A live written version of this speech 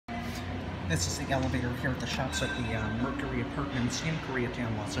This is the elevator here at the shops at the Mercury Apartments in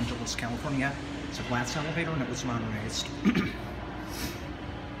Koreatown, Los Angeles, California. It's a glass elevator and it was modernized.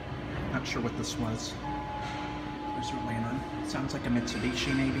 Not sure what this was. There's a lantern. Sounds like a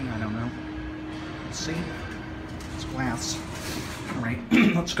Mitsubishi maybe, I don't know. Let's see. It's glass. Alright,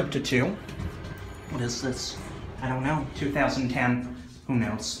 let's go up to 2. What is this? I don't know. 2010. Who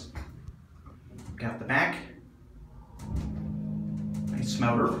knows? Got the back. Nice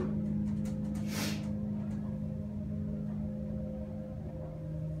motor.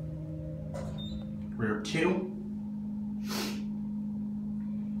 Rear 2.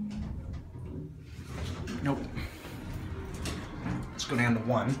 Nope. Let's go down to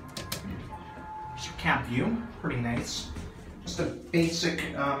 1. There's your cab view. Pretty nice. Just a basic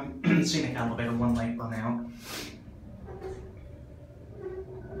Scenic elevator, 1 light burnout.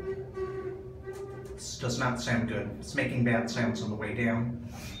 This does not sound good. It's making bad sounds on the way down.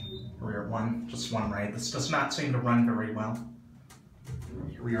 Rear 1, just 1 right. This does not seem to run very well.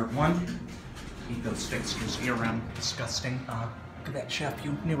 Rear 1. Keep those fixtures here around. Disgusting. Look at that chef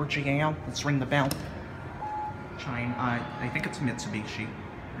view. Newer GAL. Let's ring the bell. Chime. I think it's Mitsubishi.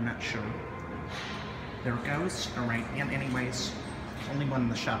 I'm not sure. There it goes. Alright, and anyways, only one in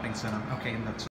the shopping center. Okay, and that's